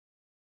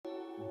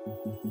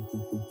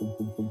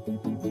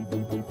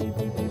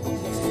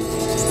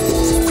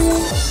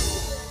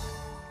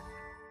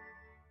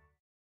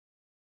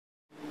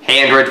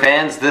Hey Android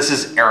fans, this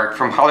is Eric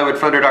from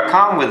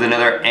hollywoodfrodo.com with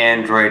another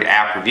Android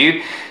app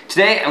review.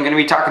 Today I'm going to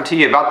be talking to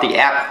you about the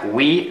app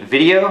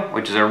WeVideo,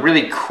 which is a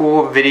really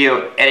cool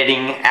video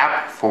editing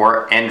app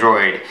for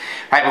Android.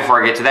 Right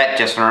before I get to that,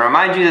 just want to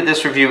remind you that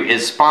this review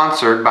is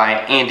sponsored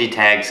by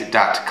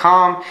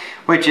andytags.com,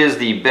 which is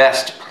the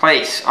best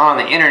place on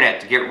the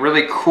internet to get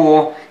really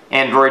cool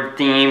Android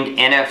themed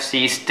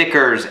NFC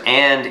stickers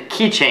and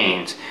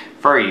keychains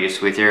for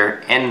use with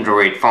your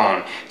Android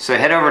phone. So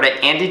head over to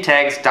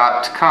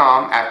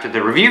andytags.com after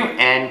the review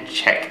and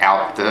check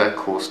out the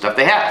cool stuff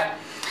they have.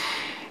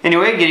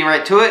 Anyway, getting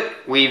right to it,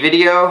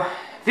 WeVideo.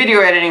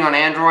 Video editing on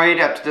Android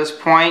up to this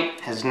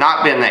point has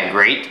not been that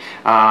great.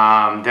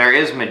 There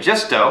is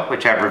Magisto,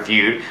 which I've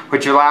reviewed,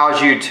 which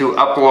allows you to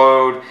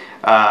upload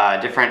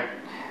different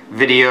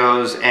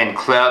videos and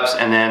clips,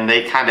 and then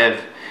they kind of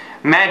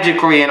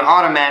magically and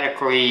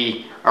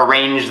automatically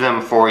arrange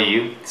them for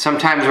you.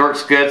 Sometimes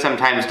works good,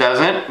 sometimes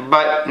doesn't,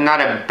 but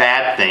not a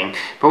bad thing.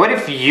 But what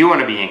if you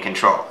want to be in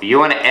control? You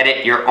want to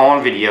edit your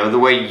own video the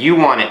way you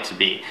want it to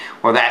be?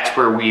 Well, that's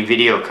where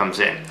WeVideo comes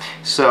in.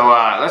 So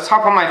let's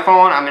hop on my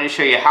phone. I'm going to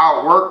show you how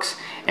it works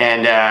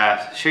and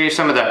show you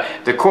some of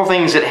the cool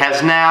things it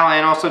has now,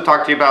 and also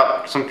talk to you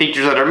about some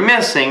features that are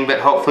missing but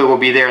hopefully will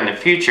be there in the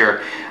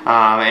future,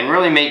 and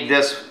really make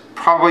this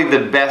probably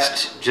the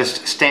best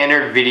just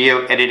standard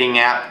video editing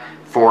app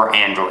for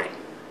Android.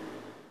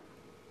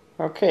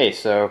 Okay,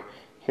 so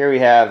here we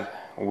have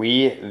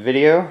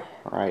WeVideo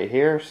right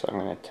here, so I'm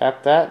going to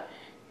tap that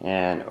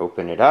and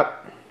open it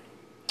up,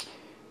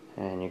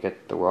 and you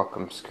get the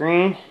welcome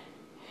screen,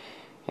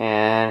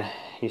 and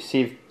you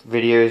see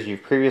videos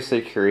you've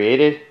previously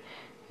created,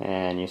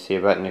 and you see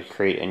a button to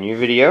create a new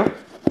video.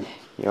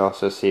 You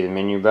also see the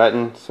menu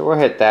button, so we'll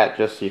hit that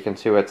just so you can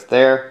see what's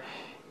there.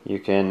 You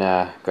can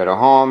go to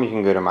home, you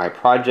can go to my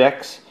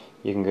projects,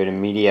 you can go to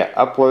media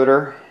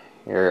uploader,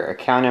 your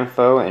account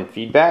info and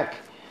feedback.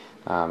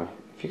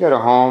 If you go to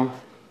home,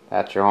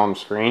 that's your home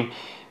screen.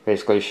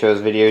 Basically shows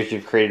videos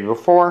you've created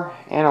before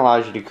and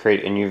allows you to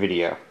create a new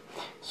video.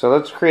 So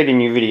let's create a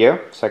new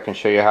video so I can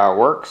show you how it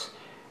works.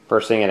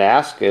 First thing it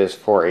asks is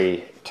for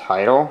a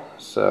title.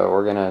 So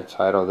we're going to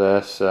title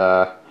this,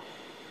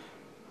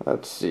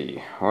 let's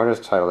see, we'll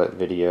just title it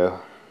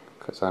video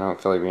because I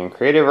don't feel like being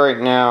creative right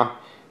now.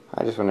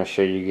 I just want to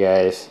show you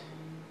guys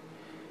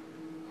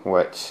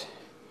what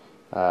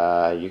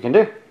you can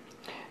do.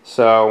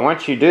 So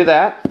once you do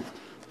that,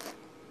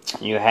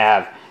 you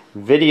have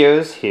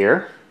videos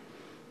here.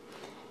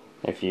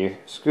 If you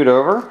scoot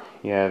over,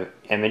 you have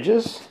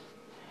images.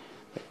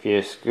 If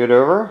you scoot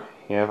over,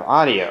 you have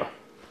audio,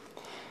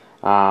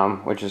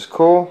 which is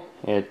cool.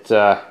 It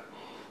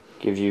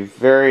gives you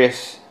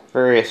various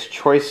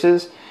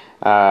choices.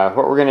 What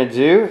we're going to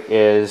do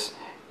is,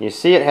 you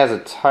see it has a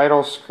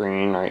title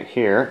screen right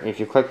here.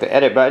 If you click the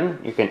edit button,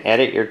 you can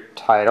edit your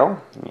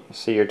title. You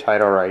see your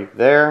title right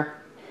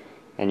there,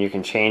 and you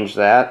can change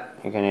that.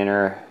 You can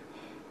enter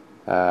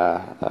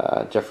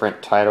a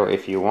different title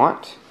if you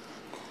want,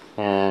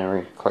 and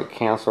we click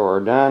cancel or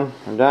done.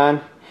 I'm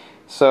done.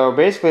 So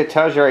basically it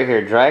tells you right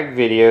here, drag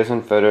videos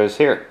and photos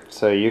here.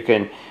 So you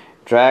can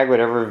drag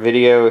whatever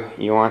video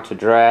you want to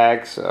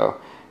drag.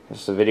 So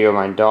this is a video of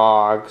my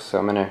dog, so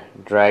I'm going to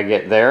drag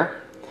it there.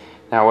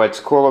 Now what's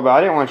cool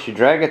about it, once you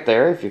drag it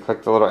there, if you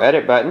click the little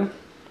edit button,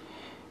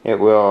 it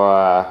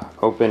will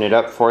open it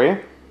up for you.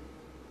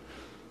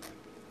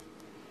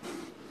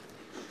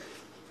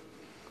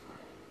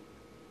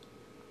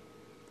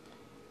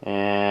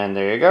 And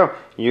there you go.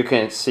 You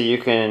can see, you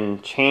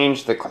can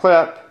change the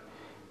clip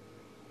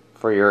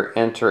for your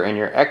enter and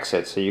your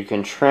exit. So you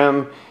can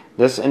trim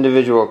this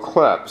individual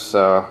clip.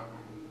 So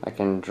I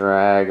can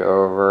drag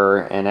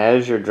over, and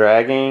as you're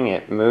dragging,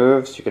 it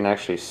moves. You can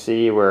actually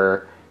see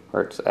where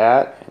it's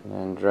at, and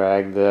then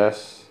drag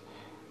this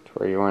to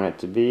where you want it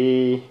to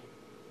be.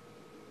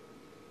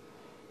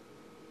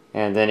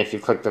 And then if you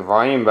click the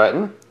volume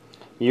button,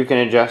 you can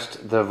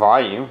adjust the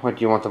volume. What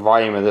do you want the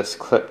volume of this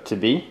clip to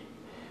be?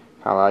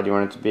 How loud do you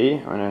want it to be?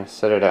 I'm going to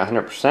set it at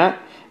 100%.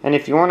 And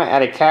if you want to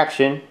add a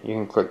caption, you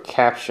can click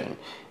caption.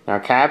 Now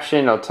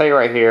caption, I'll tell you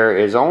right here,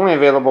 is only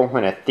available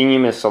when a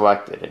theme is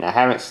selected. And I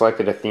haven't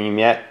selected a theme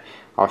yet.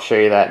 I'll show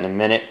you that in a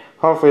minute.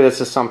 Hopefully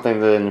this is something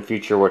that in the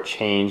future will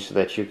change so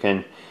that you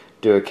can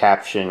do a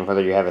caption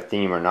whether you have a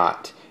theme or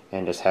not,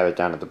 and just have it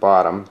down at the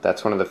bottom.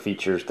 That's one of the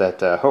features that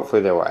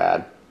hopefully they will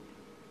add.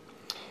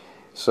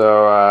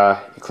 So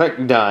you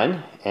click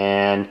done,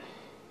 and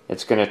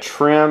it's going to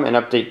trim and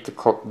update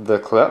the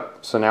clip.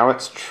 So now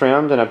it's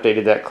trimmed and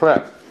updated that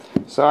clip.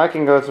 So I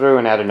can go through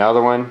and add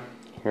another one.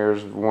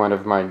 Here's one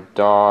of my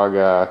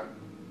dog.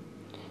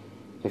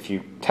 If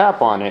you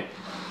tap on it,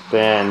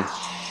 then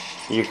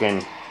you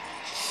can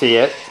see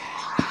it.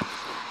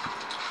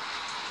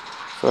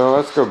 So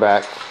let's go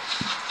back.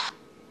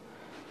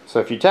 So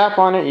if you tap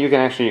on it, you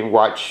can actually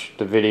watch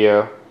the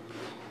video.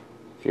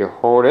 If you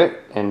hold it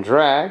and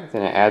drag,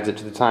 then it adds it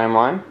to the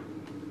timeline,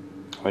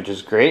 which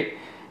is great.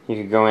 You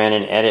could go in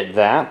and edit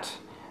that.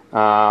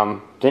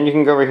 Then you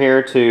can go over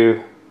here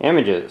to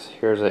images.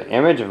 Here's an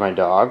image of my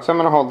dog, so I'm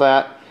going to hold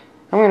that.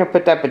 I'm going to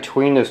put that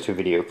between those two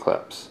video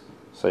clips.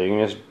 So you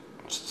can just,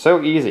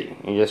 so easy.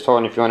 You just hold,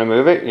 and if you want to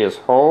move it, you just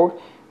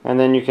hold, and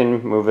then you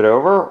can move it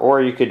over,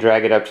 or you could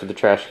drag it up to the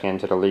trash can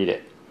to delete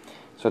it.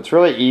 So it's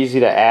really easy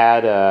to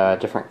add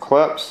different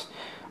clips.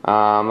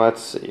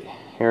 Let's see.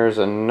 Here's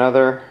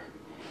another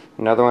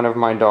one of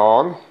my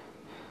dog.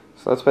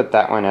 So let's put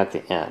that one at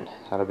the end.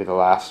 That'll be the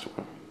last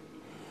one.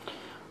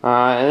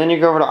 And then you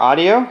go over to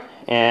audio,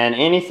 and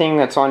anything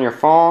that's on your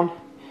phone,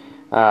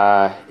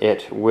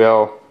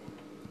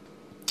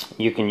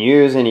 you can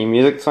use any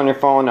music that's on your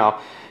phone. Now,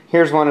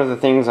 here's one of the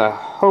things I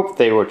hope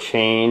they will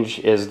change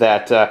is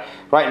that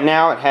right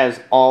now it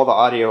has all the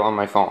audio on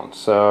my phone.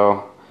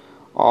 So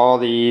all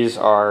these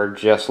are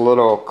just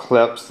little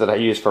clips that I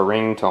use for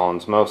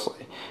ringtones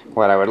mostly.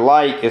 What I would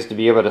like is to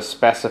be able to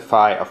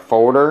specify a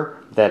folder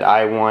that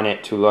I want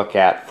it to look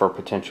at for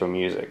potential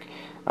music.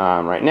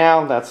 Right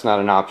now that's not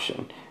an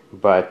option,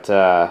 but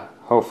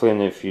hopefully in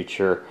the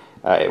future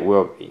it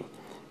will be,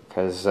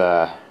 because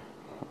I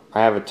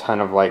have a ton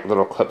of like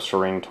little clips for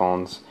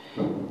ringtones.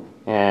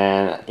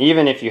 And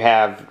even if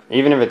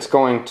it's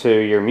going to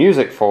your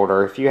music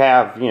folder, if you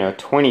have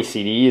 20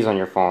 CDs on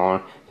your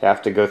phone, to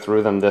have to go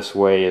through them this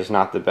way is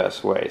not the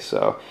best way.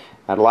 So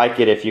I'd like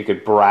it if you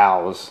could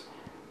browse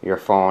your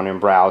phone and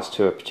browse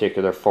to a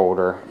particular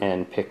folder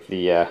and pick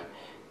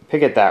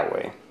it that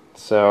way.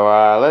 So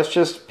let's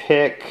just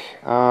pick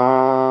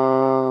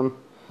a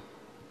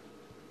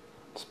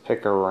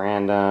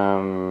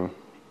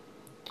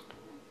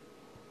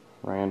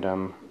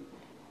random.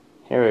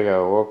 Here we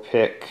go. We'll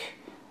pick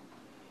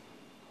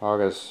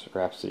August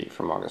Rhapsody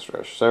from August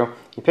Rush. So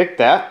you pick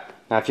that.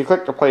 Now if you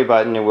click the play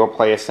button, it will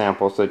play a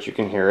sample so that you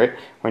can hear it.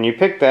 When you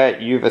pick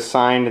that, you've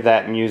assigned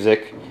that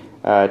music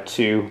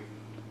to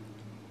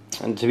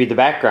be the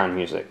background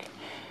music.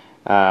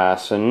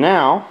 So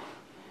now,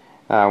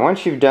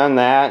 once you've done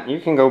that, you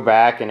can go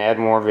back and add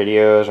more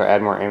videos or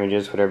add more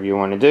images, whatever you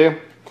want to do.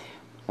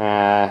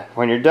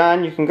 When you're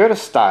done, you can go to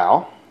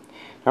Style.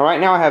 Now right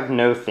now I have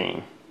no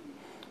theme.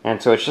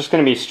 And so it's just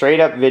going to be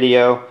straight up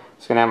video.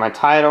 It's going to have my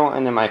title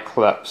and then my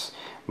clips.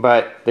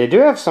 But they do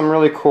have some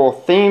really cool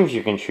themes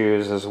you can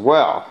choose as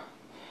well.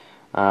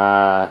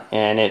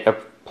 And it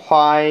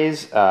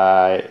applies,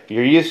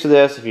 you're used to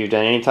this if you've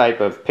done any type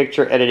of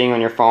picture editing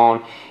on your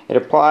phone. It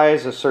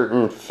applies a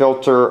certain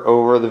filter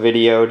over the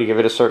video to give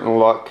it a certain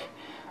look.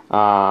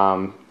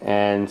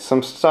 And some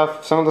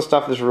of the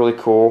stuff is really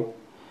cool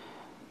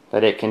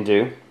that it can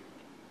do.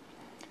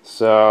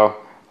 So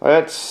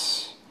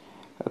let's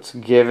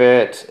give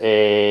it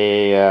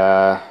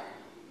a,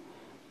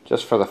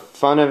 just for the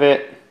fun of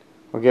it,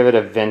 we'll give it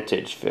a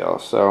vintage feel.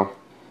 So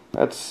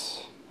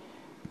let's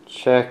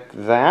check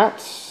that.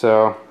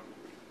 So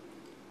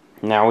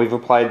now we've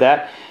applied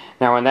that.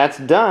 Now when that's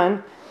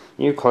done,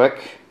 you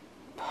click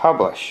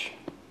Publish.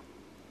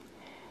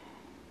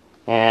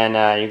 And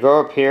you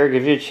go up here,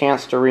 give you a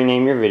chance to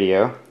rename your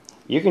video.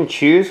 You can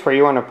choose where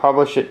you want to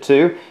publish it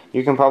to.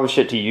 You can publish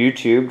it to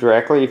YouTube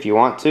directly if you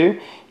want to.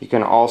 You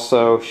can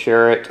also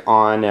share it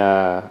on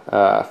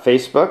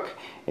Facebook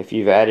if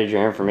you've added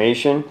your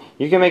information.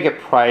 You can make it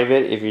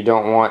private if you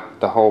don't want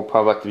the whole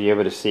public to be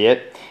able to see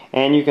it.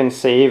 And you can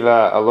save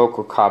a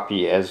local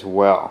copy as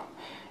well.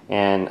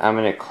 And I'm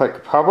going to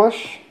click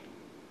Publish.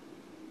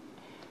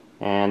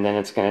 And then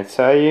it's going to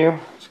tell you,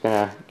 it's going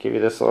to give you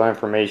this little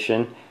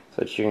information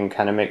so that you can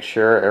kind of make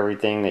sure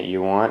everything that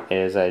you want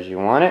is as you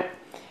want it.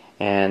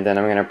 And then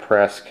I'm going to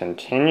press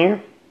Continue.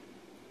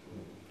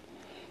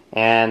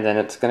 And then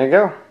it's going to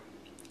go.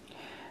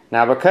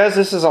 Now because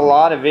this is a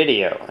lot of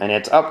video and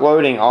it's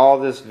uploading all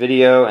this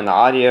video and the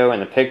audio and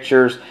the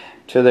pictures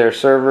to their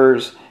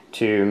servers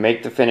to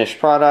make the finished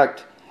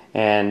product,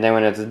 and then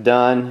when it's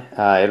done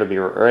it'll be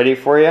ready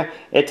for you.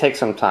 It takes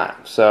some time.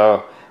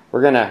 So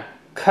we're going to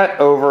cut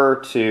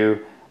over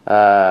to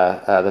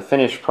the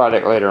finished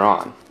product later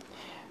on.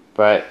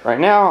 But right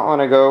now I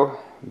want to go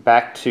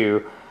back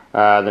to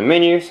the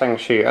menu so I can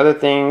show you other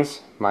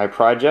things, my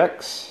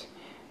projects,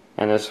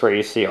 and this is where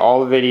you see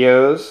all the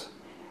videos,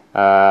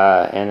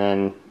 and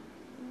then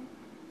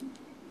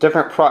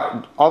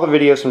all the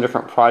videos from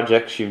different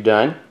projects you've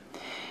done.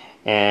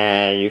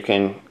 And you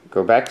can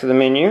go back to the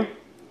menu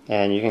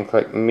and you can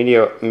click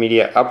Media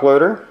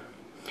Uploader,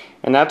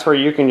 and that's where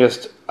you can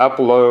just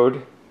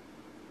upload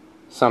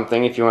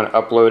something if you want to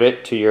upload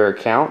it to your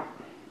account.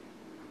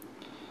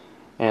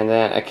 And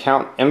then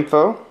Account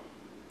Info.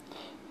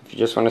 If you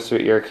just want to see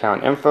what your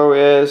account info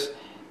is,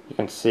 you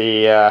can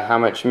see how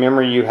much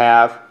memory you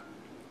have.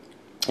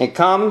 It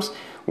comes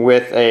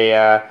with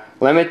a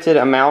limited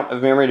amount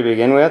of memory to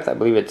begin with. I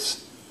believe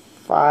it's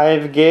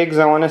 5 gigs,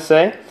 I want to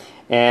say,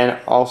 and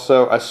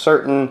also a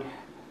certain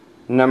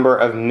number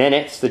of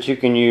minutes that you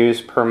can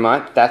use per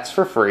month. That's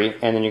for free,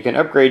 and then you can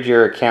upgrade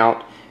your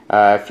account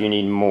if you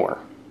need more.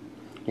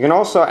 You can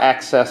also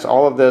access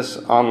all of this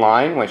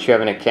online. Once you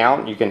have an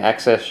account, you can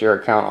access your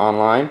account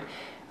online,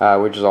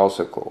 which is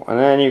also cool. And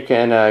then you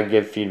can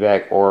give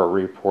feedback or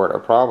report a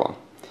problem.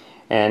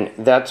 And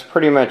that's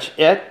pretty much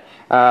it.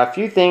 A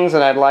few things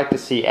that I'd like to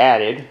see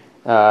added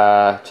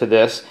to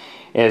this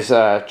is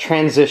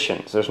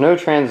transitions. There's no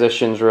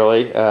transitions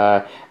really.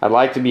 I'd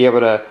like to be able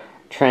to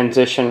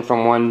transition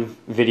from one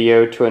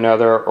video to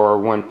another or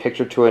one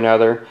picture to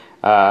another.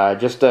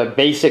 Just a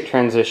basic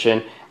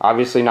transition.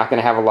 Obviously not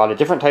going to have a lot of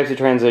different types of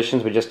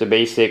transitions, but just a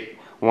basic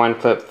one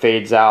clip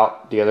fades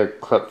out, the other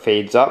clip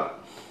fades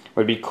up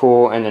would be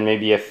cool, and then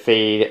maybe a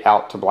fade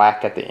out to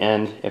black at the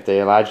end if they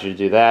allowed you to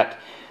do that.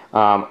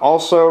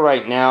 Also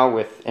right now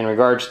in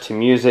regards to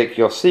music,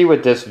 you'll see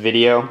with this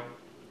video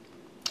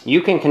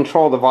you can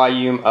control the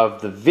volume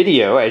of the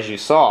video as you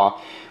saw,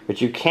 but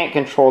you can't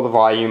control the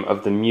volume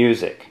of the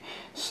music.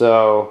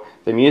 So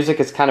the music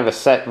is kind of a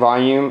set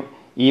volume.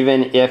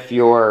 Even if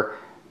your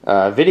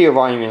video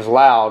volume is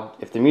loud,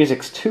 if the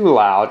music's too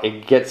loud,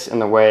 it gets in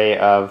the way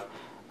of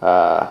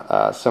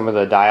some of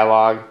the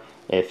dialogue,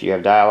 if you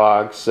have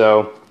dialogue.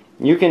 So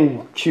you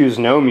can choose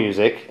no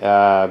music,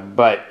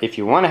 but if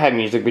you want to have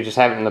music but just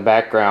have it in the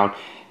background,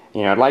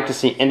 you know, I'd like to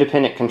see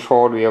independent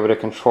control to be able to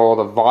control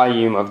the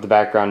volume of the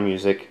background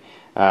music,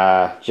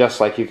 just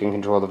like you can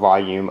control the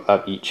volume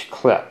of each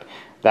clip.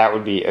 That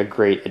would be a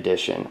great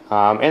addition.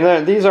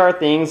 These are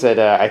things that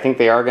I think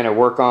they are going to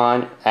work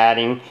on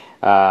adding.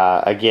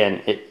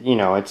 Again,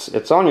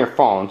 it's on your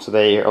phone, so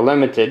they are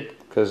limited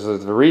because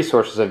of the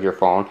resources of your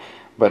phone.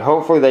 But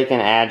hopefully they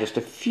can add just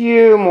a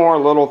few more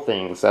little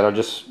things that'll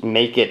just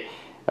make it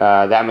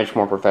that much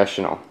more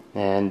professional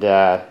and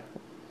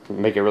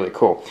make it really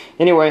cool.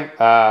 Anyway,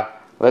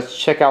 let's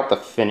check out the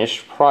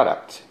finished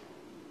product.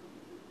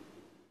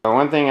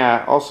 One thing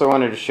I also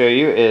wanted to show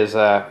you is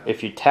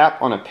if you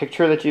tap on a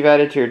picture that you've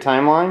added to your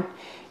timeline,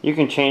 you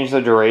can change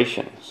the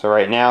duration. So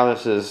right now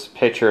this is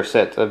picture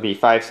set to be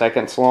 5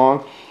 seconds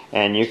long,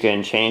 and you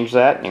can change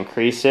that,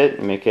 increase it,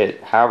 and make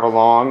it however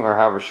long or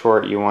however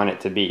short you want it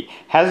to be. It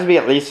has to be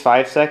at least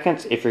 5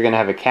 seconds if you're going to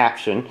have a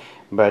caption,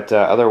 but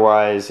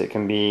otherwise it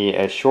can be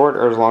as short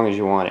or as long as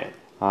you want it.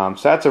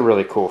 So that's a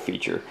really cool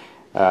feature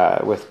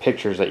with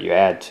pictures that you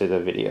add to the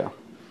video.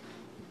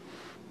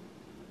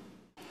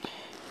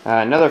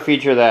 Another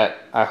feature that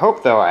I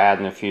hope they'll add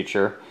in the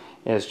future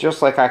is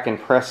just like I can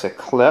press a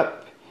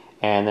clip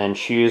and then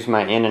choose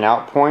my in and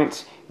out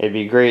points, it'd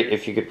be great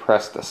if you could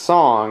press the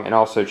song and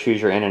also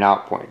choose your in and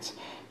out points.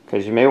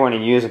 Because you may want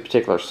to use a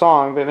particular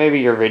song, but maybe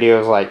your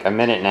video is like 1.5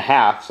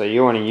 minutes, so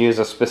you want to use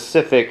a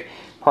specific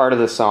part of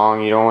the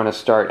song. You don't want to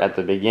start at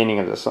the beginning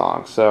of the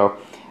song. So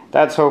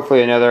that's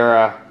hopefully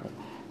another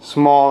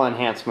small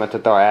enhancement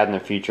that they'll add in the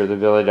future, the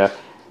ability to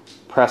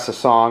press a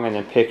song and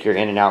then pick your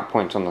in and out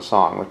points on the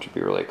song, which would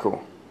be really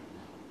cool.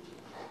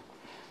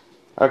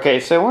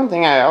 Okay, so one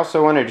thing I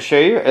also wanted to show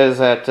you is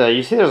that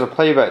you see there's a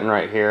play button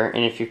right here,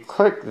 and if you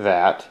click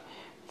that,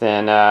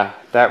 then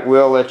that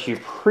will let you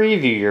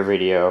preview your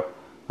video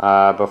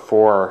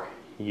before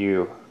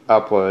you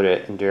upload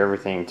it and do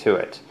everything to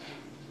it.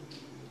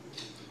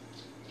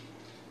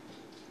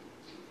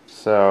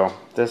 So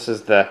this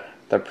is the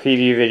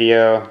preview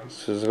video.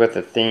 This is with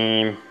the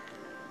theme.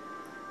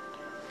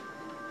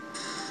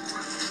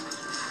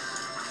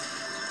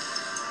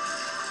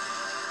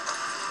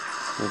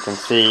 You can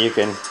see, you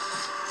can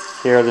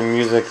hear the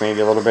music maybe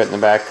a little bit in the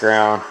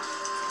background.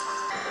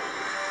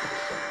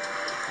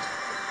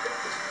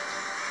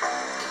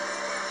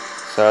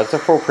 So it's a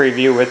full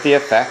preview with the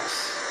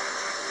effects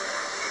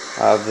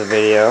of the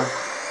video,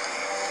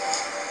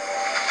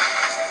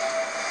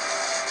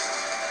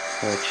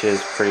 which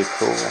is pretty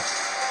cool.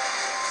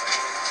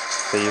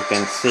 So you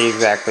can see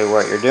exactly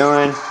what you're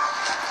doing,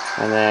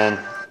 and then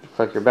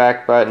click your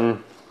back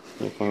button,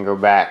 you can go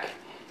back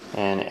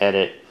and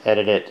edit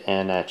it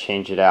and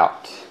change it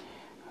out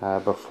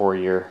before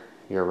you're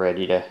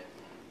ready to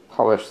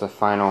publish the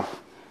final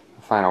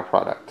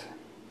product.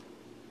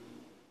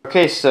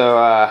 Okay,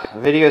 so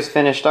video is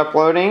finished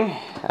uploading.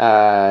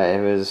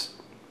 It was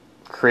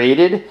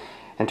created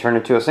and turned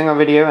into a single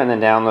video and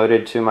then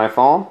downloaded to my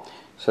phone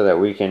so that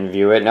we can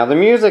view it. Now the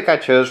music I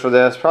chose for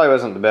this probably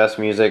wasn't the best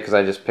music because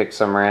I just picked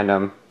some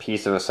random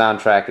piece of a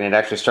soundtrack, and it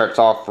actually starts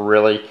off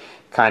really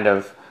kind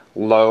of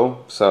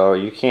low, so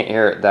you can't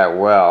hear it that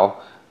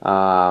well.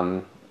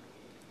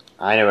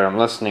 I know what I'm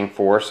listening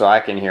for, so I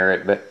can hear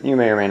it, but you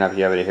may or may not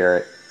be able to hear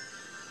it.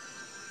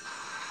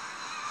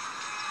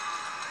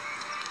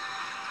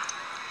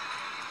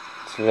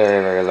 It's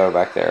very, very low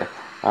back there.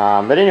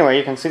 But anyway,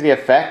 you can see the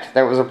effect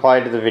that was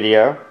applied to the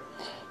video.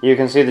 You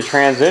can see the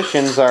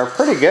transitions are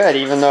pretty good,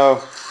 even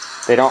though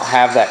they don't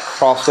have that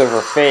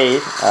crossover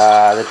fade.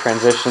 The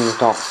transitions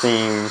don't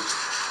seem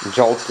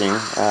jolting,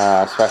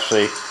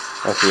 especially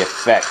with the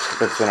effect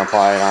that's been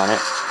applied on it.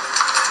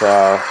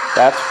 So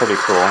that's pretty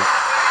cool.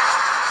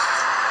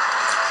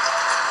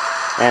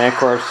 And of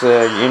course,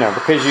 you know,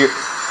 because you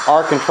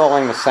are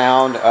controlling the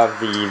sound of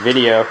the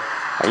video,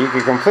 you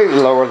can completely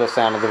lower the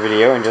sound of the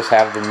video and just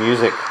have the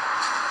music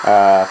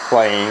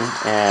playing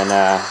and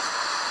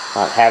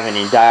not have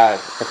any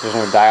if there's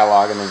no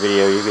dialogue in the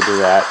video, you could do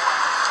that.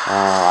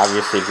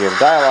 Obviously, if you have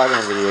dialogue in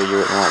the video, you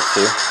wouldn't want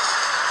to.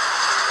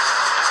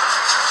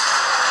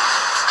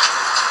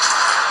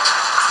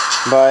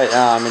 But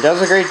it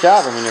does a great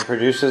job. I mean, it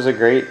produces a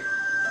great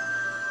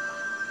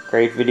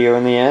video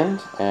in the end,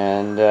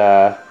 and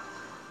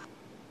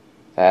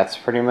that's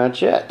pretty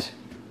much it.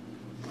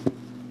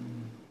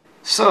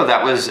 So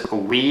that was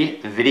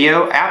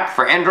WeVideo app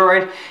for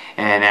Android,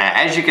 and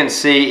as you can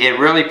see, it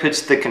really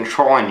puts the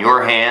control in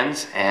your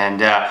hands,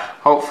 and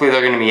hopefully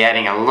they're going to be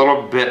adding a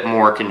little bit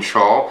more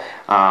control.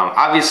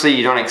 Obviously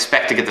you don't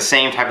expect to get the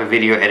same type of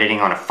video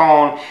editing on a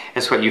phone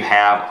as what you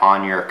have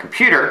on your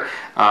computer,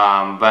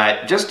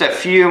 but just a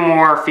few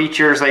more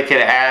features they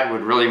could add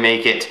would really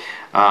make it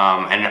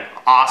an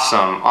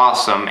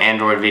awesome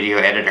Android video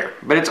editor.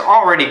 But it's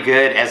already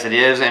good as it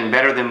is, and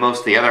better than most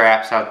of the other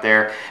apps out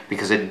there,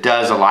 because it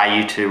does allow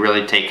you to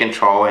really take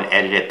control and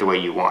edit it the way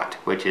you want,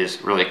 which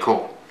is really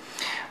cool.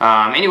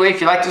 Anyway,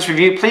 if you like this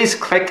review, please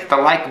click the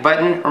like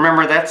button.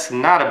 Remember, that's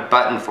not a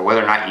button for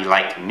whether or not you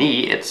like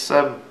me,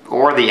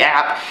 or the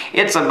app.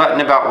 It's a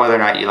button about whether or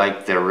not you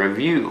like the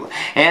review.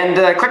 And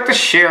click the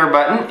share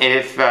button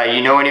if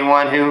you know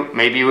anyone who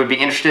maybe would be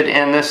interested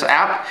in this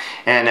app.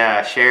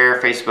 And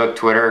share Facebook,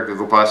 Twitter,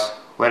 Google+,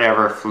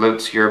 whatever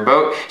floats your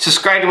boat.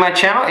 Subscribe to my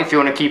channel if you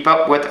want to keep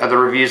up with other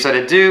reviews that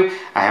I do.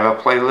 I have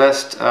a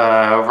playlist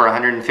over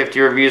 150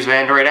 reviews of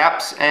Android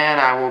apps,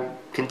 and I will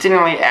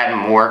continually add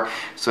more,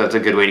 so it's a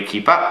good way to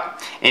keep up.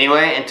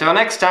 Anyway, until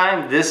next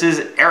time, this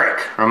is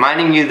Eric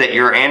reminding you that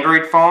your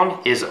Android phone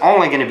is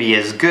only going to be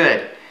as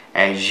good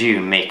as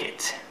you make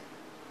it.